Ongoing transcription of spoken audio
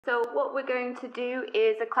So what we're going to do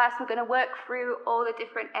is a class, we're going to work through all the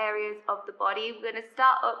different areas of the body. We're going to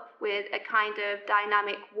start up with a kind of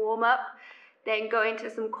dynamic warm-up, then go into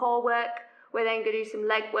some core work. We're then going to do some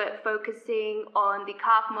leg work focusing on the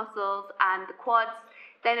calf muscles and the quads,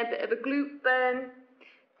 then a bit of a glute burn.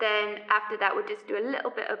 Then after that, we'll just do a little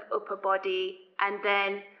bit of upper body and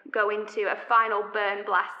then go into a final burn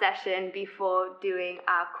blast session before doing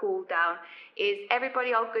our cool down. Is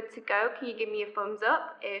everybody all good to go? Can you give me a thumbs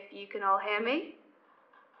up if you can all hear me?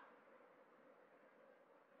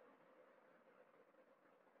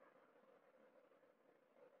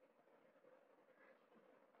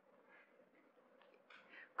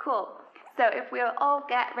 Cool. So if we'll all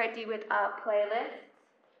get ready with our playlist,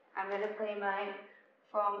 I'm going to play mine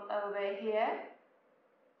from over here.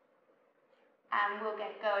 And we'll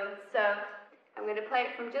get going. So I'm going to play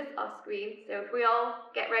it from just off screen. So if we all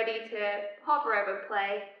get ready to hover over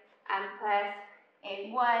play and press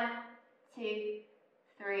in 1, 2,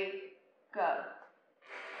 3, go.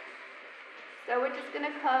 So we're just going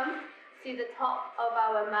to come to the top of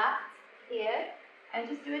our mat here and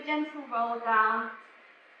just do a gentle roll down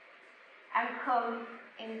and come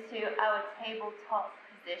into our tabletop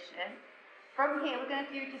position. From here we're going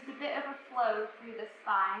to do just a bit of a flow through the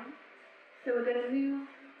spine. So we're going to move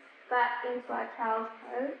back into our child's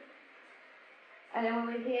pose. And then when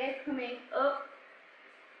we're here, coming up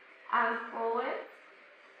and forward,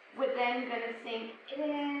 we're then going to sink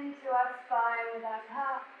into our spine with our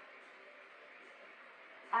calf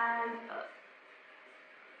and up.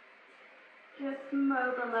 Just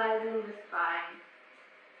mobilizing the spine.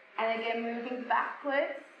 And again, moving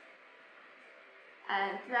backwards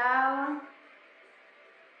and down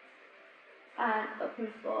and up and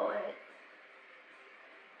forward.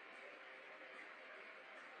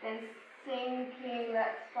 Then sinking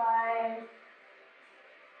that spine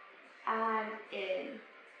and in.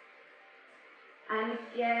 And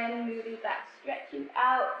again, moving back, stretching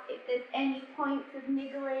out. If there's any points of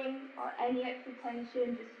niggling or any extra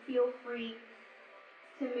tension, just feel free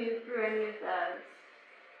to move through any of those.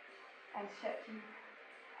 And stretching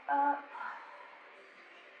up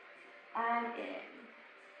and in.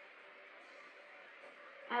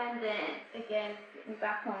 And then again, sitting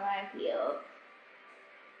back on our heels.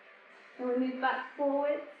 And we move back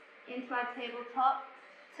forward into our tabletop,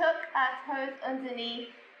 tuck our toes underneath,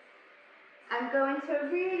 and go into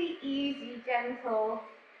a really easy, gentle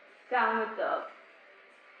downward dog.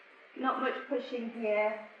 Not much pushing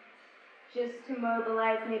here, just to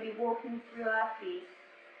mobilize, maybe walking through our feet.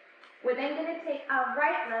 We're then going to take our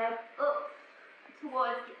right leg up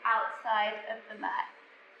towards the outside of the mat.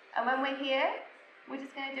 And when we're here, we're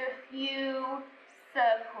just going to do a few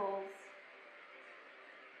circles,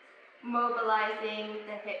 mobilizing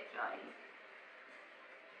the hip joint.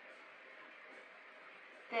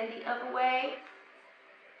 Then the other way,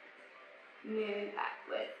 move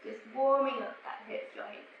backwards, just warming up that hip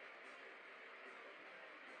joint.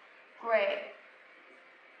 Great.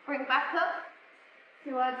 Bring back up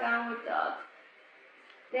to our downward dog.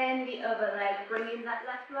 Then the other leg, bringing that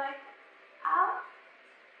left leg out.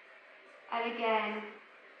 And again,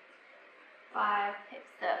 5 hip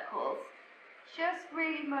circles. Just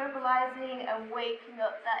really mobilizing and waking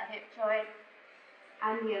up that hip joint,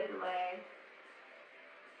 and the other way.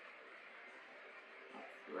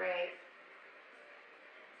 That's great.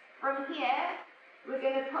 From here, we're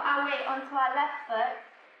going to put our weight onto our left foot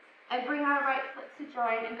and bring our right foot to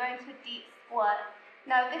join and go into a deep squat.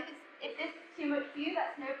 Now, if this is too much for you,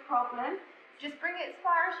 that's no problem. Just bring it as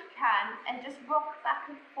far as you can and just rock back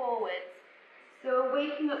and forwards. So we're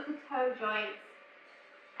waking up the toe joints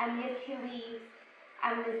and the Achilles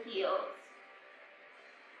and the heels.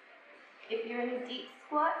 If you're in a deep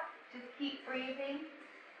squat, just keep breathing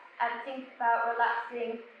and think about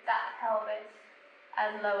relaxing that pelvis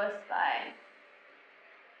and lower spine.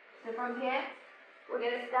 So from here, we're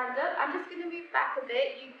going to stand up. I'm just going to move back a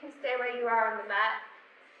bit. You can stay where you are on the mat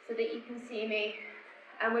so that you can see me.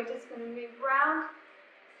 And we're just going to move round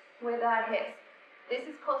with our hips. This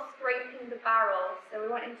is called scraping the barrel. So we're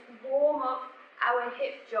wanting to warm up our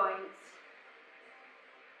hip joints.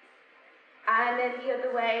 And then the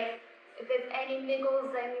other way, if there's any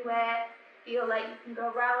niggles anywhere, feel like you can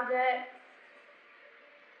go around it.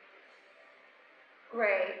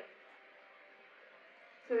 Great.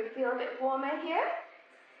 So we feel a bit warmer here.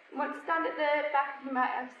 We want to stand at the back of your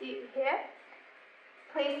mat and see it here.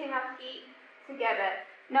 Placing our feet together.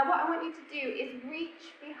 Now what I want you to do is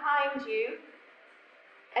reach behind you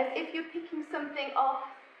as if you're picking something off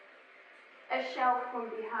a shelf from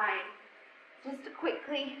behind. Just to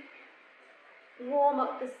quickly warm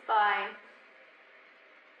up the spine.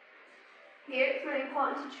 Here it's really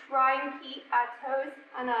important to try and keep our toes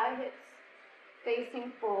and our hips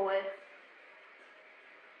facing forward.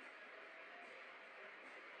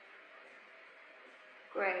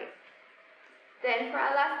 Great. Then for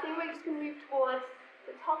our last thing, we're just going to move towards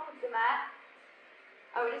the top of the mat.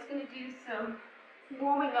 And we're just going to do some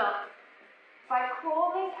warming up by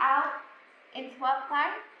crawling out into our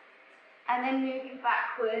plank and then moving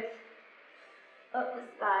backwards up the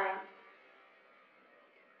spine.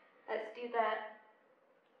 Let's do that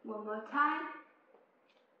one more time.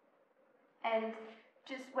 And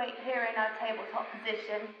just wait here in our tabletop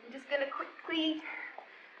position. I'm just going to quickly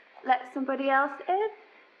let somebody else in.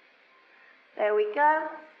 There we go.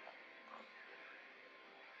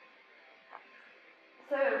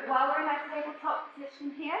 So while we're in our tabletop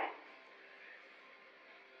position here,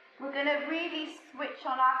 we're going to really switch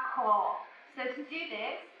on our core. So to do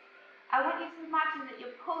this, I want you to imagine that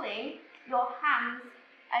you're pulling your hands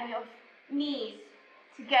and your knees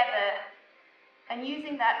together and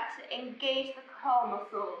using that to engage the core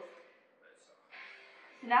muscles.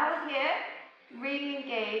 So now we're here, really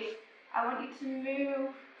engaged. I want you to move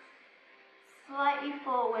slightly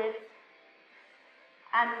forward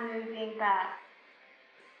and moving back.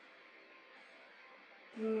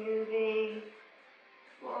 Moving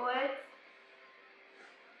forward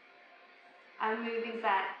and moving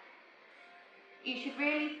back. You should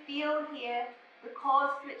really feel here the core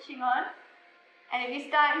switching on, and if you're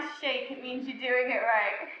starting to shake, it means you're doing it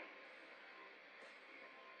right.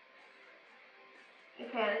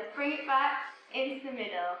 Okay, let's bring it back into the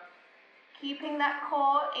middle. Keeping that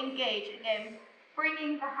core engaged. Again,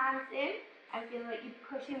 bringing the hands in and feel like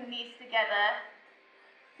you're pushing the knees together.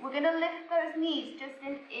 We're going to lift those knees just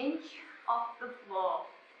an inch off the floor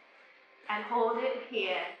and hold it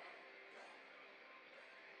here.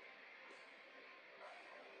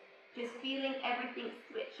 Just feeling everything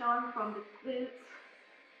switch on from the glutes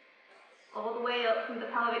all the way up from the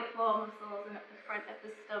pelvic floor muscles and up the front of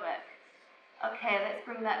the stomach. Okay, let's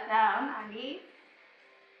bring that down, our knees.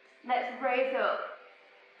 Let's raise up.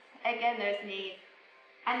 Again, those knees.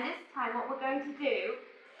 And this time what we're going to do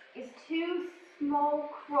is 2 small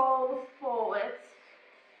crawls forwards,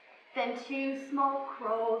 then 2 small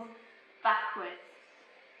crawls backwards.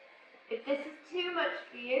 If this is too much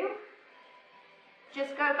for you,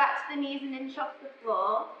 just go back to the knees an inch off the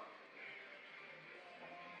floor.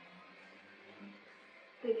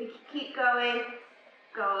 So if you keep going,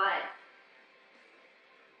 go on.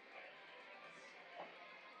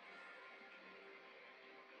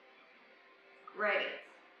 Great.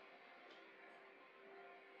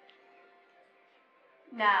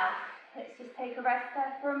 Now, let's just take a rest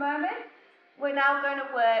there for a moment. We're now going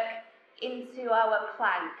to work into our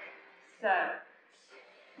plank. So,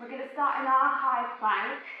 we're going to start in our high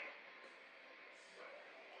plank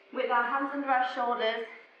with our hands under our shoulders,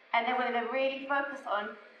 and then we're going to really focus on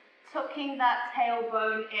tucking that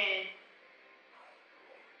tailbone in.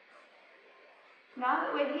 Now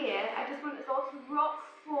that we're here, I just want us all to rock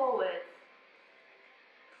forward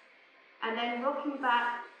and then rocking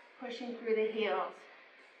back, pushing through the heels.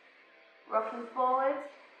 Rocking forward,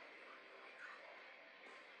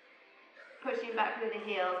 pushing back through the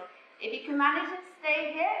heels. If you can manage to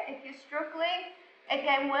stay here, if you're struggling,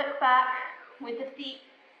 again work back with the feet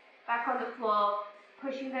back on the floor,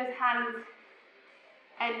 pushing those hands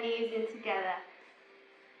and knees in together.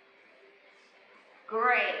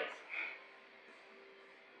 Great.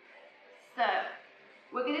 So,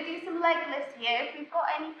 we're going to do some leg lifts here. If you've got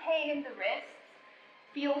any pain in the wrists,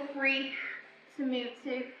 feel free to move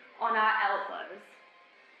to on our elbows.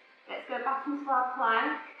 Let's go back into our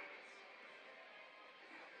plank.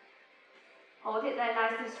 Hold it there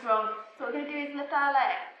nice and strong. So what we're going to do is lift our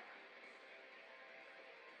leg.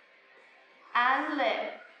 And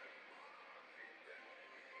lift.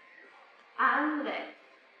 And lift.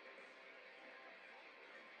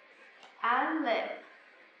 And lift.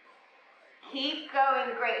 Keep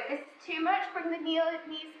going, great. If this is too much, bring the knees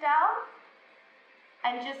down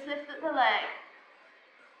and just lift up the leg.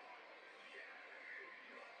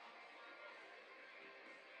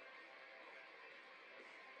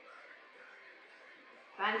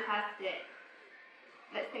 Fantastic.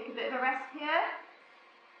 Let's take a bit of a rest here.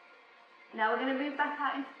 Now we're going to move back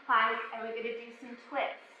out into plank and we're going to do some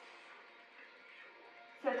twists.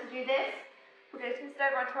 So to do this, we're going to twist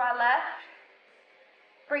over onto our left.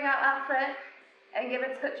 Bring out our foot and give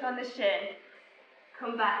a touch on the shin.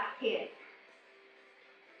 Come back here.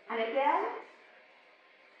 And again.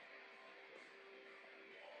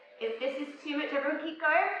 If this is too much, everyone keep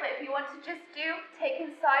going. But if you want to just do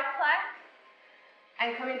taking side plank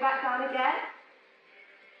and coming back down again,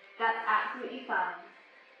 that's absolutely fine.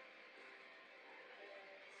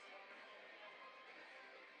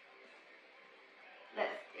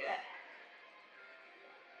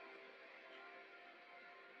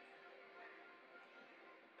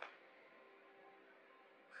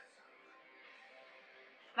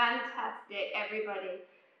 Fantastic, everybody.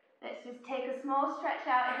 Let's just take a small stretch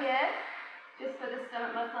out here, just for the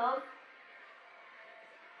stomach muscles.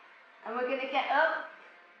 And we're going to get up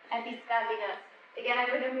and be standing up. Again, I'm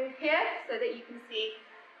going to move here so that you can see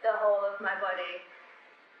the whole of my body.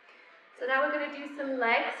 So now we're going to do some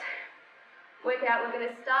legs. Work out, we're going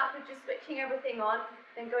to start with just switching everything on,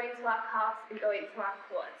 then go into our calves and go into our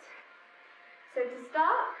quads. So to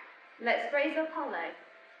start, let's raise up our legs.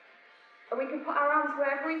 And we can put our arms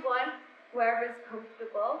wherever we want, wherever is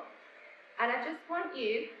comfortable. And I just want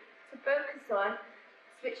you to focus on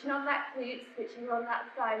switching on that glute, switching on that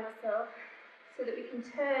thigh muscle, so that we can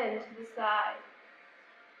turn to the side.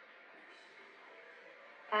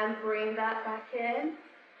 And bring that back in.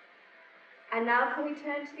 And now can we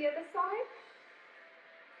turn to the other side?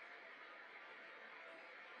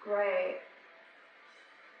 Great.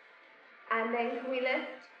 And then can we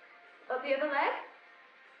lift up the other leg?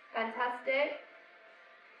 Fantastic.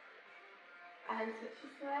 And switch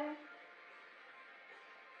this way.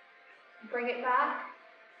 Bring it back.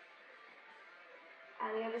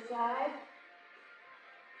 And the other side.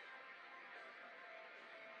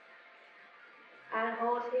 And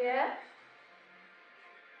hold here.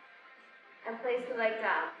 And place the leg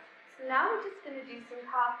down. So now we're just going to do some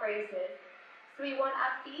calf raises. So we want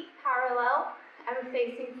our feet parallel and we're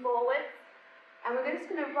facing forward. And we're just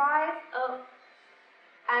going to rise up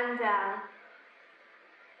and down.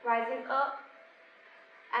 Rising up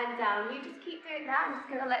and down. You just keep doing that. I'm just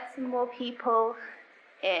going to let some more people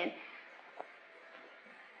in.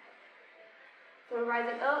 So we're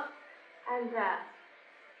rising up and down.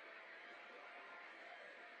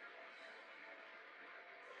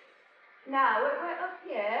 Now, when we're up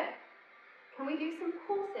here, can we do some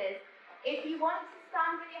pulses? If you want to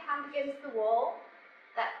stand with your hand against the wall,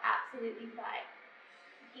 that's absolutely fine.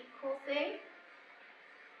 Keep pulsing.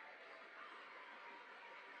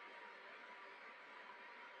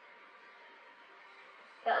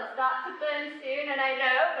 It'll start to burn soon, and I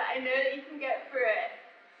know, but I know that you can get through it.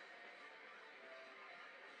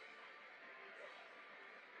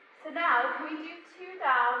 So now, can we do 2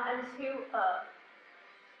 down and 2 up?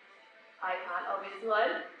 I can't, obviously. 1,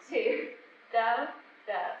 2, down,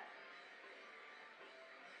 down.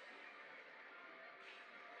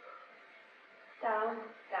 Down,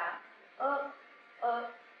 down, up,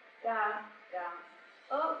 up, down, down,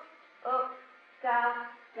 up, up, down,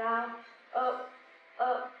 down, up,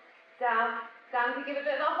 up, down, down. We give a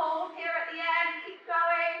bit of a hold here at the end. Keep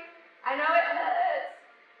going. I know it hurts.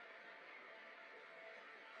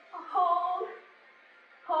 Hold,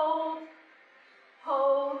 hold,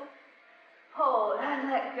 hold, hold, and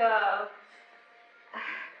let go.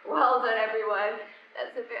 Well done, everyone.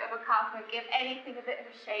 That's a bit of a calf and give anything a bit of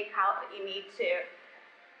a shake out that you need to.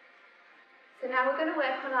 So now we're going to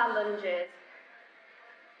work on our lunges.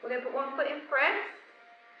 We're going to put one foot in front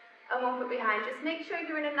and one foot behind. Just make sure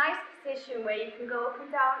you're in a nice position where you can go up and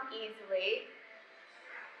down easily.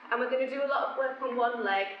 And we're going to do a lot of work on one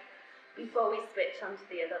leg before we switch onto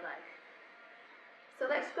the other leg. So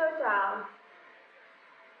let's go down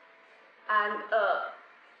and up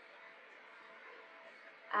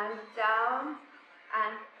and down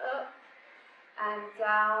and up and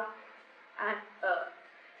down and up.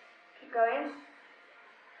 Keep going.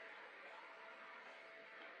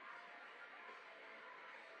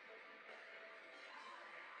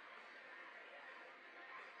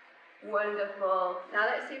 Wonderful. Now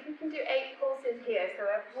let's see if we can do 8 pulses here. So we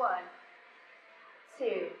have 1,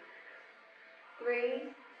 2,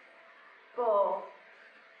 3, 4,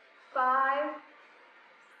 5,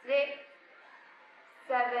 6,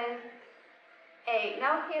 7, 8.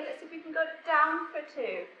 Now here, let's see if we can go down for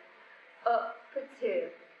 2, up for 2.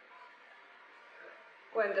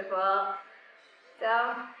 Wonderful.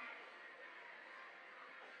 Down.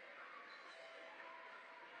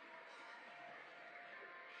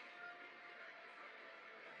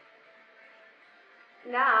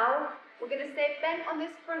 Now, we're going to stay bent on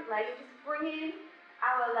this front leg and just bring in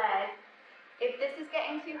our leg. If this is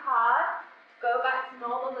getting too hard, go back to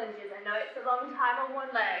normal lunges. I know it's a long time on one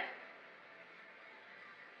leg.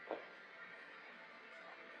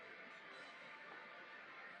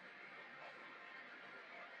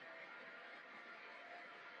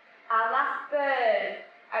 Our last burn,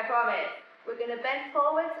 I promise. We're going to bend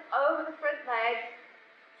forwards over the front leg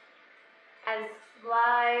and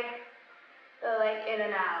slide the leg in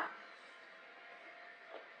and out.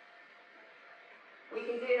 We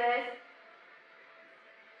can do this.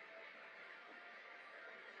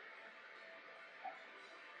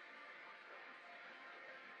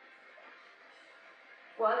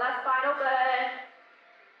 One last final burn.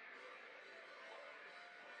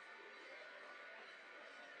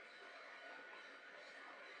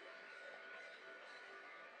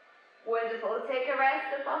 Wonderful. Take a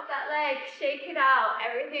rest up off that leg. Shake it out.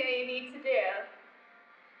 Everything that you need to do.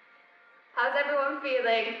 How's everyone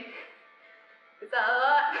feeling? Is that a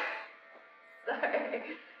lot?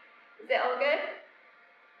 Sorry. Is it all good?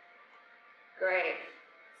 Great.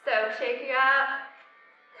 So shake it out.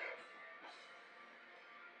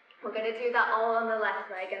 We're going to do that all on the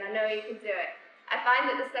left leg, and I know you can do it. I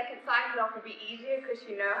find that the second side can often be easier because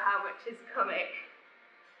you know how much is coming.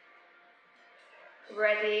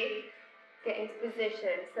 Ready? Get into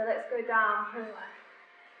position. So let's go down for one.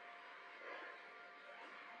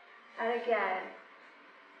 And again.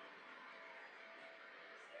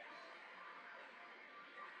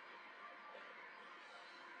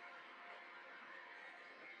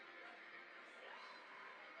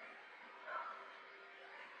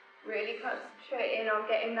 Really concentrating on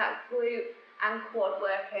getting that glute and quad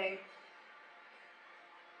working.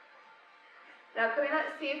 Now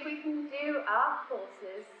let's see if we can do our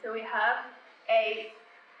pulses. So we have 8,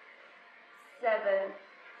 7,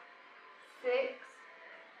 6,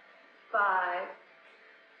 5,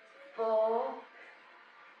 4,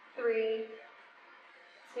 3,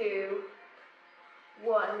 2,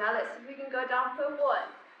 1. Now let's see if we can go down for 1,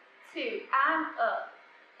 2, and up,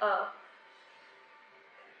 up.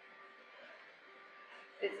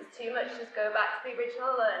 If this is too much, just go back to the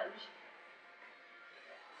original lunge.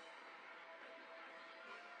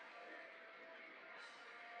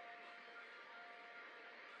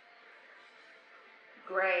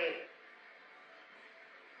 Great.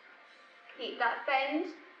 Keep that bend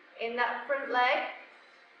in that front leg.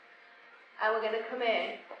 And we're going to come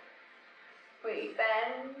in. We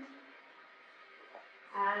bend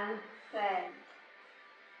and bend.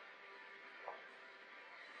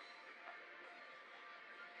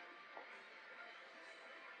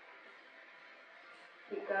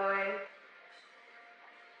 Keep going.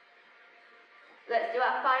 Let's do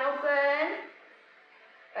our final burn.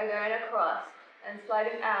 And going across and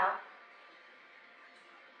sliding out.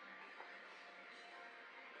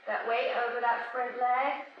 That weight over that front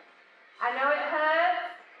leg. I know it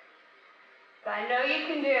hurts, but I know you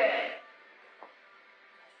can do it.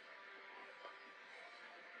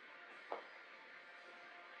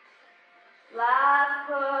 Last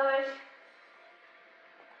push.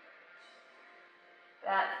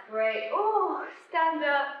 That's great. Ooh, stand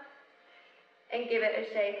up and give it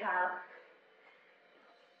a shake out.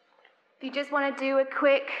 If you just want to do a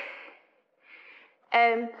quick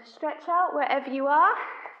stretch out wherever you are,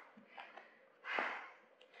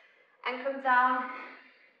 and come down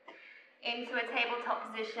into a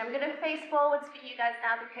tabletop position. I'm going to face forwards for you guys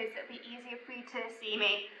now because it'll be easier for you to see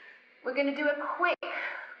me. We're going to do a quick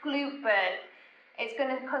glute burn. It's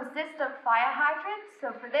going to consist of fire hydrants.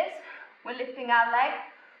 So for this, we're lifting our leg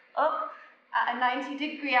up at a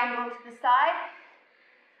 90-degree angle to the side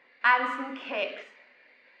and some kicks.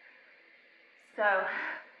 So,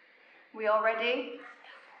 we all ready?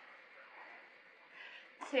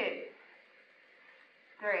 2,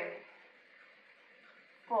 3,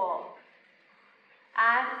 4,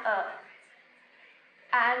 and up,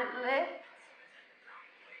 and lift,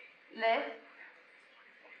 lift,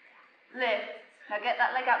 lift. Now get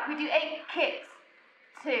that leg out. Can we do 8 kicks?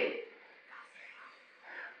 2,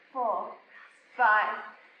 4, 5,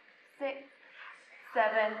 6,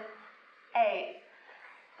 7, 8.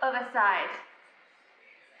 Other side.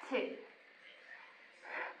 2,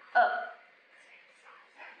 up,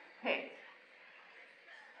 kick.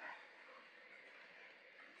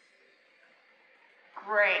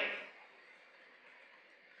 Great.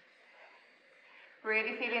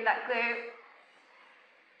 Really feeling that glute.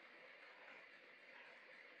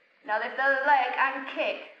 Now lift the other leg and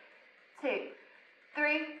kick. 2,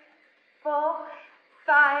 3, 4,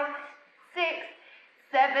 5, 6,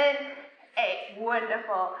 7, 8.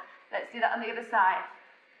 Wonderful. Let's do that on the other side.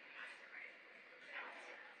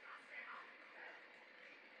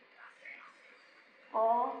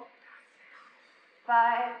 4,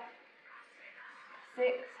 5, 6,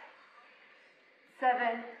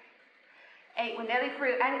 7, 8. We're nearly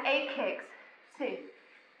through. And 8 kicks. 2,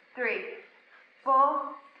 3,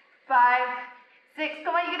 4, 5, 6.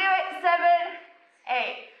 Come on, you can do it. 7,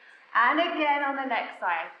 8. And again on the next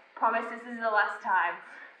side. Promise this is the last time.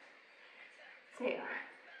 2,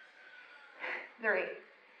 3,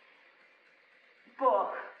 4,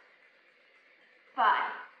 5,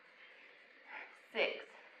 6,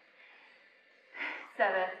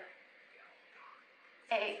 7,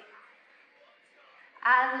 8,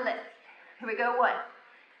 and lift. Here we go. 1,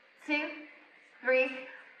 2, 3,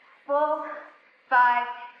 4, 5,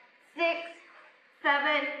 6,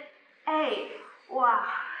 7, 8. Wow.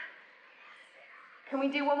 Can we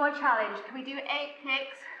do one more challenge? Can we do 8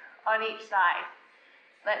 kicks on each side.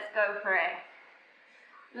 Let's go for it.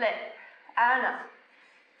 Lift and up.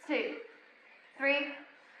 2, 3,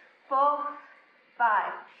 4,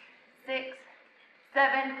 5, 6,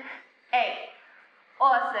 7, 8.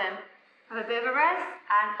 Awesome. Have a bit of a rest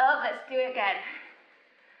and up. Let's do it again.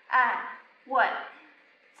 And 1,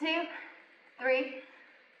 2, 3,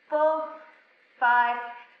 4, 5,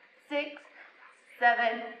 6,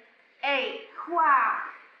 7, 8. Wow.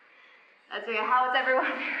 That's it. How's everyone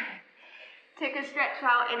doing? Take a stretch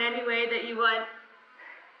out in any way that you want.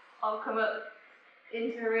 I'll come up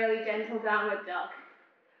into a really gentle downward dog.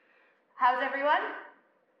 How's everyone?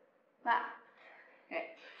 Matt?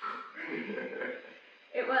 Okay.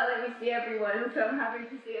 It won't let me see everyone, so I'm having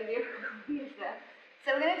to see on the computer.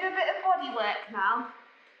 So we're going to do a bit of body work now.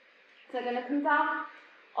 So we're going to come down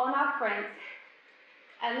on our front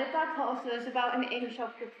and lift our torsos about an inch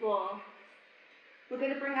off the floor. We're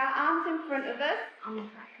going to bring our arms in front of us on the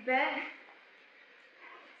back of it.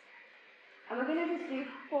 And we're going to just do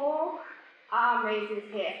 4 arm raises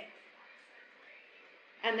here.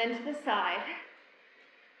 And then to the side.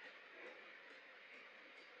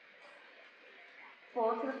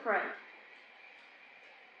 4 to the front.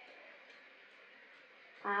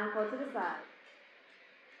 And 4 to the side.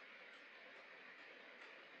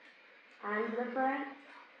 And to the front.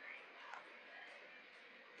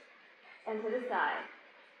 And to the side.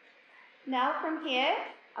 Now from here,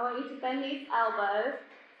 I want you to bend these elbows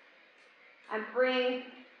and bring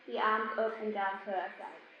the arms up and down to our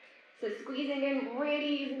side. So squeezing in,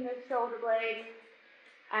 really using the shoulder blades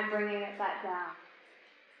and bringing it back down.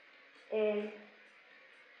 In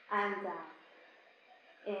and down.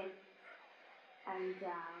 In and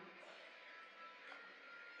down.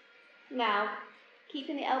 Now,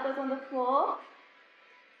 keeping the elbows on the floor,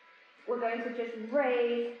 we're going to just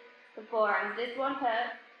raise the forearms. This one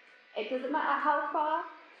hurts. It doesn't matter how far,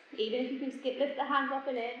 even if you can lift the hands up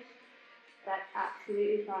an inch, that's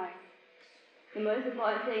absolutely fine. The most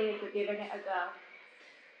important thing is we're giving it a go.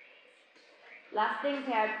 Last thing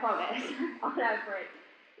here, I promise, on our front,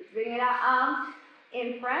 is bringing our arms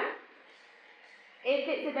in front. If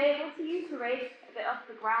it's available to you to raise a bit off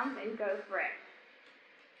the ground, then go for it.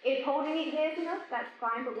 If holding it here is enough, that's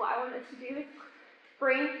fine, but what I want us to do is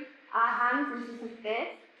bring our hands into some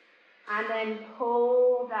fist and then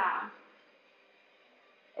pull down,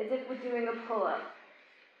 as if we're doing a pull-up.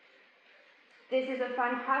 This is a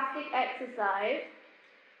fantastic exercise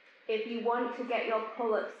if you want to get your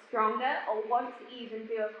pull-ups stronger or want to even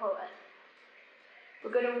do a pull-up.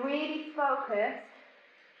 We're going to really focus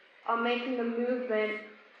on making the movement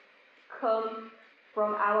come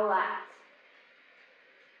from our lats.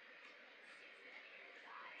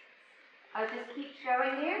 I'll just keep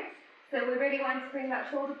showing you. So we really want to bring that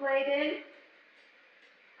shoulder blade in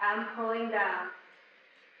and pulling down.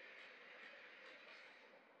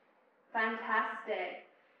 Fantastic.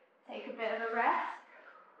 Take a bit of a rest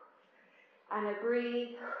and a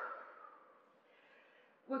breathe.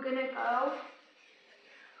 We're going to go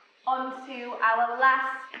onto our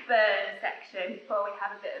last burn section before we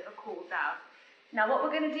have a bit of a cool down. Now what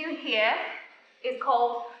we're going to do here is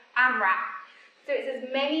called AMRAP. So it's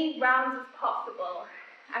as many rounds as possible.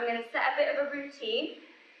 I'm going to set a bit of a routine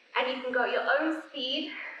and you can go at your own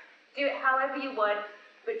speed, do it however you want,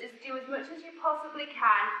 but just do as much as you possibly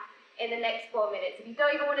can in the next 4 minutes. If you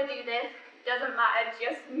don't even want to do this, it doesn't matter,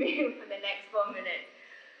 just move for the next 4 minutes.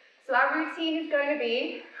 So our routine is going to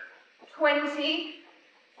be 20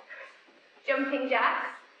 jumping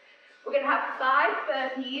jacks. We're going to have 5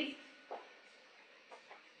 burpees.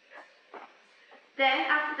 Then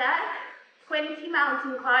after that, 20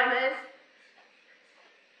 mountain climbers.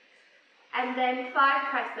 And then 5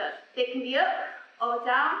 press-ups. They can be up or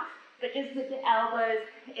down, but just with the elbows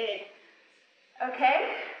in.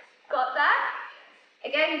 Okay? Got that?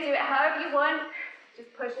 Again, you do it however you want.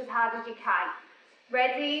 Just push as hard as you can.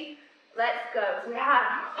 Ready? Let's go. So we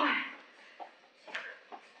have 1.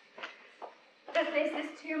 If this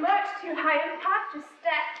is too much, too high impact, just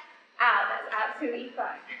step out. That's absolutely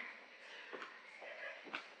fine.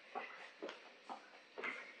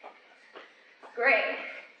 Great.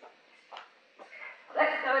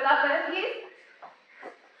 Let's go with our burpees.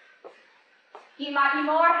 You might be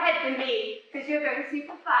more ahead than me because you're going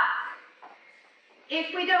super fast.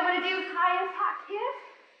 If we don't want to do high impact here,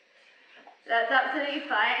 that's absolutely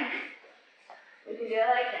fine. We can do it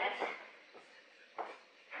like this.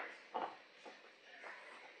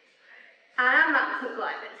 And our mountain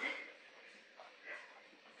climbers.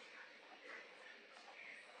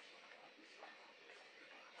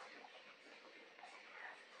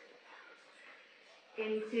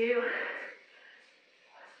 Into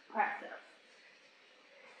press-ups.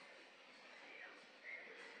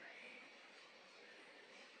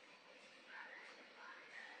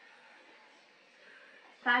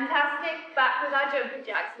 Fantastic. Back with our jumping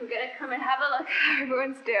jacks. We're going to come and have a look at how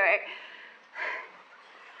everyone's doing.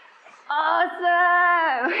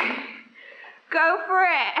 Awesome. Go for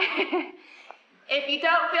it. If you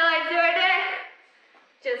don't feel like doing it,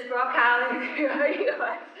 just rock out and do what you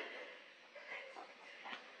want.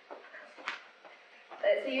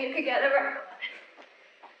 Let's see if you can get the record.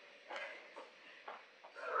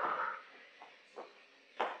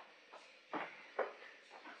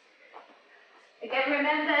 Again,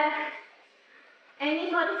 remember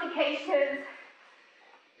any modifications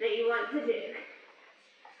that you want to do.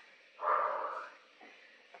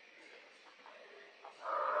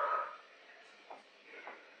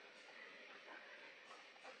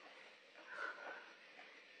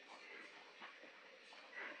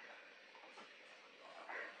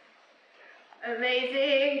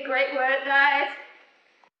 Amazing, great work guys.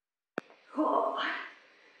 Oh.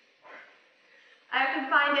 I can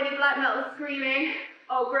find any black metal screaming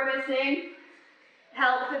or grimacing.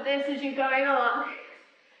 Help with this as you're going along.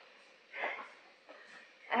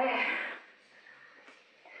 Okay.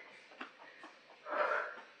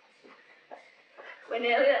 We're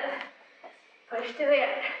nearly there. Push to the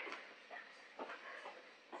end.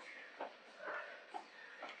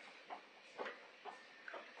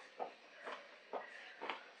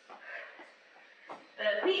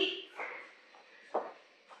 Repeat.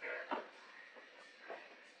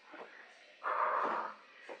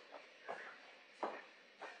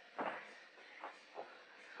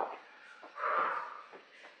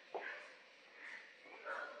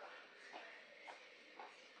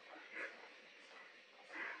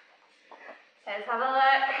 Let's have a look.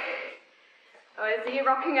 I want to see you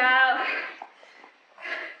rocking out.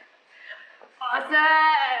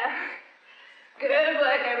 Awesome. Good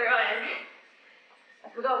work, everyone.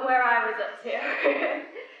 I've forgotten where I was up to.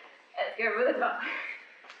 Let's go over the top.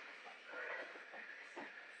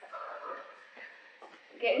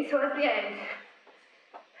 Getting towards the end.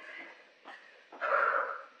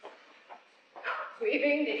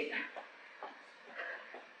 Breathing deep.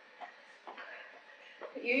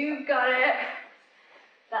 You've got it.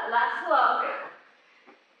 That last log.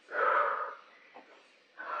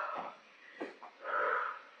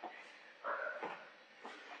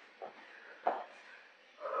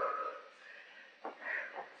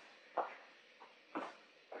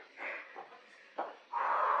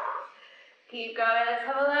 Keep going, let's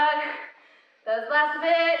have a look. Those last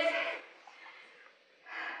bits.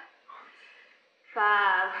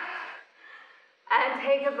 Fab. And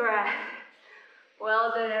take a breath.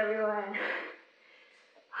 Well done, everyone.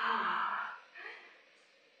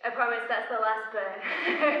 I promise that's the last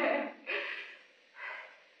burn.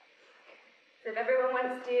 So if everyone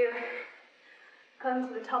wants to come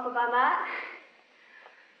to the top of our mat.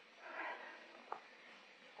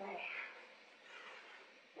 Okay.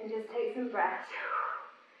 And just take some breaths.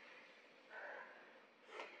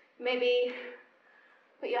 Maybe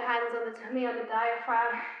put your hands on the tummy, on the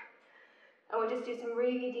diaphragm, and we'll just do some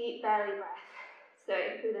really deep belly breath. So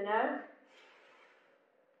in through the nose,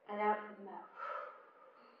 and out through the mouth.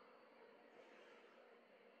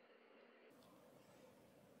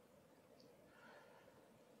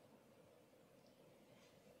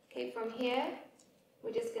 Okay, from here,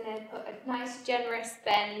 we're just going to put a nice generous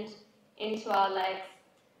bend into our legs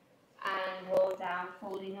and roll down,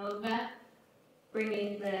 folding over,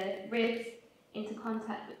 bringing the ribs into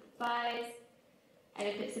contact with the thighs. And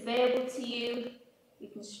if it's available to you, you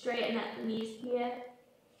can straighten at the knees here,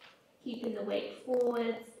 keeping the weight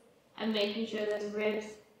forwards and making sure those ribs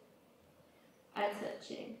are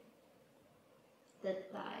touching the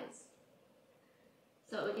thighs.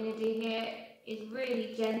 So what we're going to do here is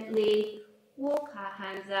really gently walk our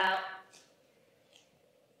hands out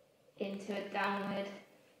into a downward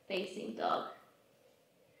facing dog.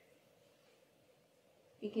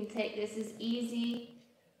 You can take this as easy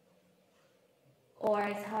or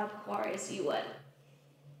as hardcore as you would.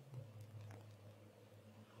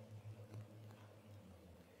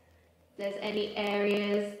 If there's any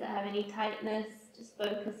areas that have any tightness, just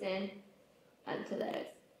focus in onto those.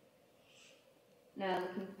 Now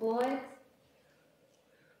looking forward,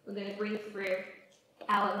 we're going to bring through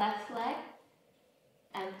our left leg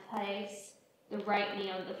and place the right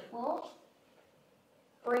knee on the floor,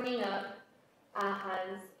 bringing up our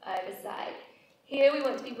hands either side. Here we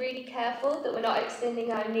want to be really careful that we're not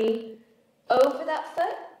extending our knee over that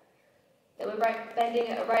foot, that we're bending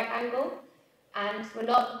at a right angle, and we're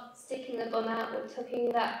not sticking the bum out, we're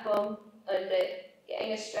tucking that bum under,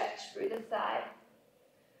 getting a stretch through the thigh.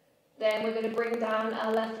 Then we're going to bring down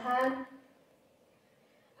our left hand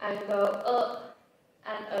and go up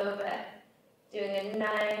and over, doing a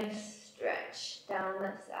nice stretch down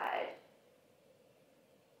the side.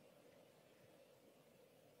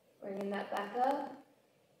 Bringing that back up,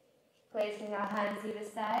 placing our hands either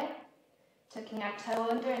side, tucking our toe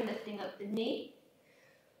under and lifting up the knee.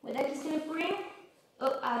 We're then just going to bring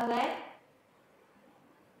up our leg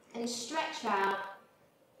and stretch out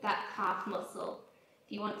that calf muscle.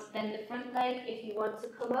 If you want to bend the front leg, if you want to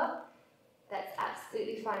come up, that's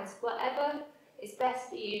absolutely fine. So whatever is best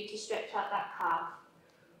for you to stretch out that calf.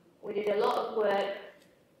 We did a lot of work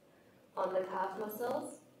on the calf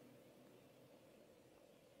muscles.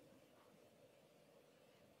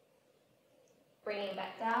 Bringing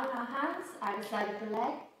back down our hands, either side of the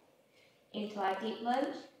leg, into our deep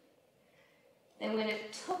lunge. Then we're going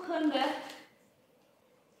to tuck under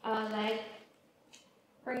our leg,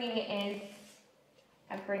 bringing it in,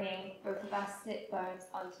 and bringing both of our sit bones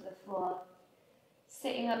onto the floor.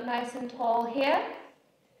 Sitting up nice and tall here.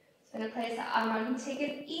 So I'm going to place that arm on and take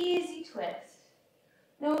an easy twist.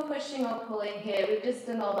 No pushing or pulling here, we've just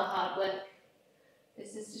done all the hard work.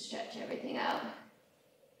 This is to stretch everything out.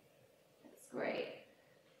 That's great.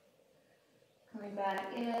 Coming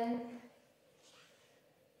back in.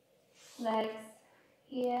 Legs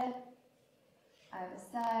here, either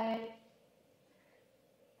side.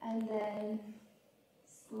 And then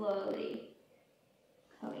slowly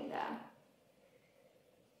coming down.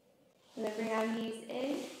 We're going to bring our knees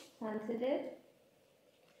in, planted in.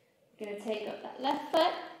 We're going to take up that left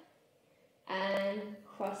foot and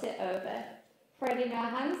cross it over. Threading our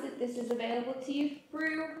hands, if this is available to you,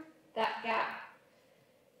 through that gap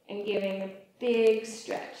and giving a big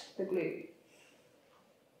stretch to the glute.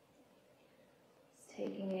 Just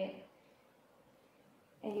taking it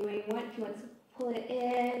any way you want. If you want to pull it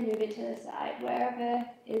in, move it to the side, wherever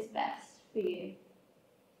is best for you.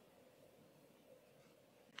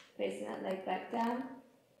 Placing that leg back down,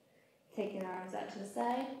 taking our arms out to the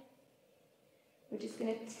side. We're just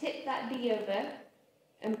going to tip that knee over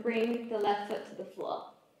and bring the left foot to the floor.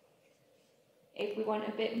 If we want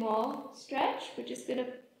a bit more stretch, we're just going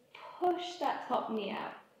to push that top knee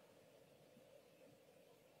out.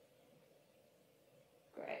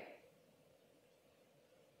 Great.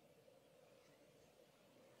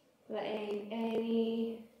 Letting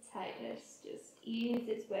any tightness just ease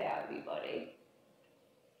its way out of your body.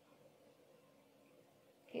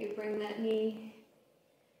 Okay, bring that knee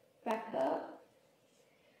back up,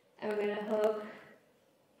 and we're going to hug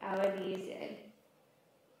our knees in.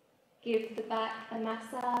 Give the back a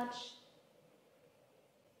massage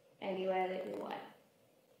anywhere that you want.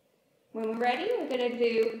 When we're ready, we're going to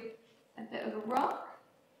do a bit of a rock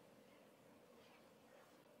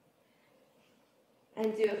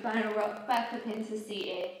and do a final rock back up into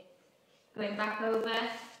seated. Going back over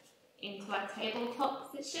into our tabletop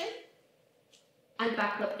position and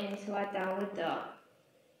back up into our downward dog.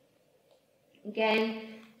 Again,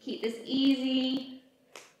 keep this easy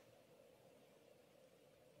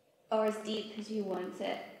or as deep as you want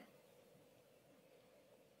it.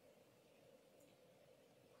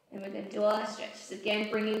 And we're going to do all our stretches.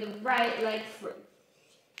 Again, bringing the right leg through.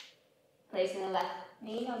 Placing the left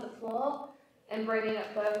knee on the floor and bringing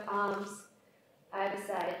up both arms either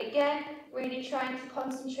side. Again, really trying to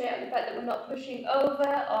concentrate on the fact that we're not pushing over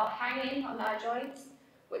or hanging on our joints.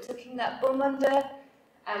 We're tucking that bum under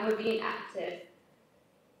and we're being active.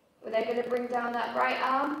 We're then going to bring down that right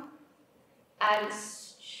arm and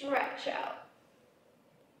stretch out.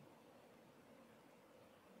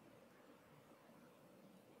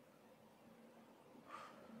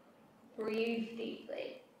 Breathe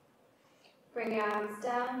deeply. Bring your arms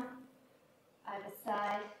down, either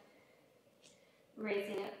side,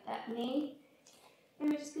 raising up that knee.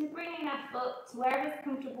 And we're just going to bring our foot to wherever it's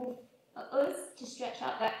comfortable for us to stretch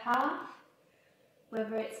out that calf,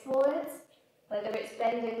 whether it's forwards, whether it's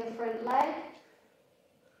bending the front leg,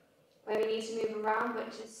 where we need to move around,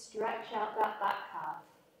 but just stretch out that back calf.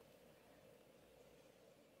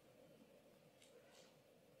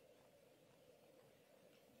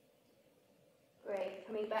 Great,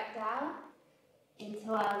 coming back down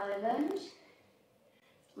into our low lunge.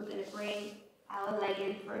 We're going to bring our leg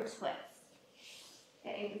in for a twist.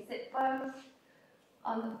 Getting the sit bones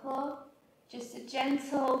on the floor. Just a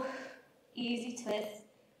gentle, easy twist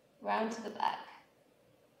round to the back.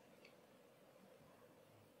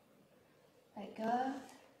 Let go.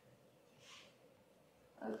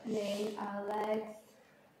 Opening our legs.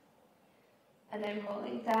 And then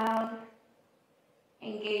rolling down.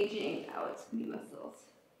 Engaging our tummy muscles.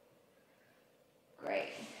 Great.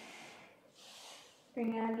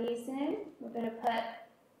 Bring our knees in. We're going to put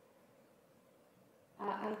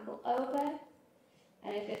our ankle over.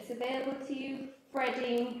 And if it's available to you,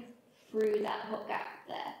 threading through that hook gap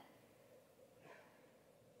there.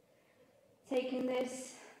 taking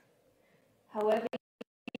this however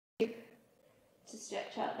you to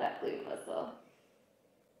stretch out that glute muscle.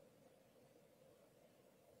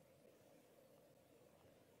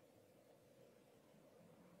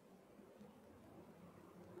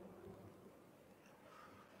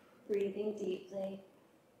 Breathing deeply,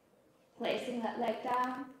 placing that leg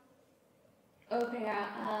down, opening our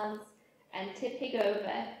arms and tipping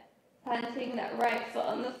over, planting that right foot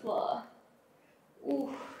on the floor.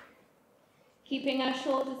 Ooh. Keeping our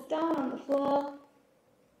shoulders down on the floor.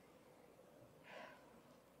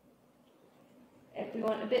 If we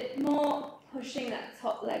want a bit more, pushing that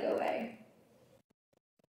top leg away.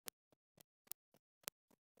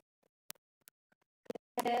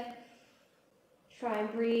 Try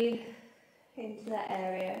and breathe into that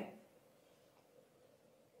area.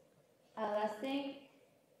 Our last thing,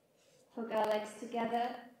 hug our legs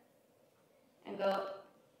together and go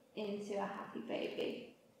into a happy baby.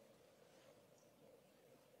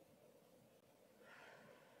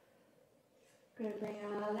 Going to bring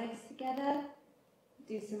our legs together,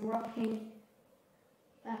 do some rocking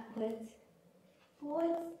backwards,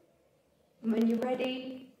 forwards, and when you're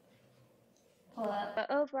ready, pull up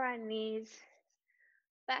over our knees,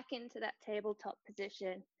 back into that tabletop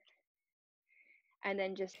position, and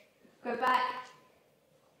then just go back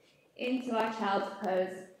into our child's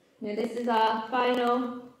pose. Now this is our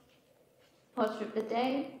final posture of the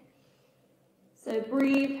day, so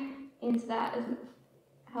breathe into that as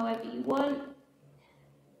however you want.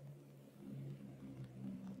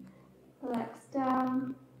 Relax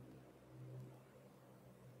down,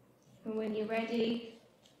 and when you're ready,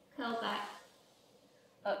 curl back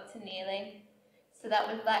up to kneeling. So that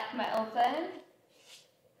was black metal Bvrn.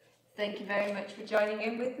 Thank you very much for joining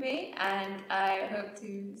in with me, and I hope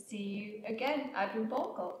to see you again. I've been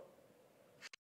Borkkvlt.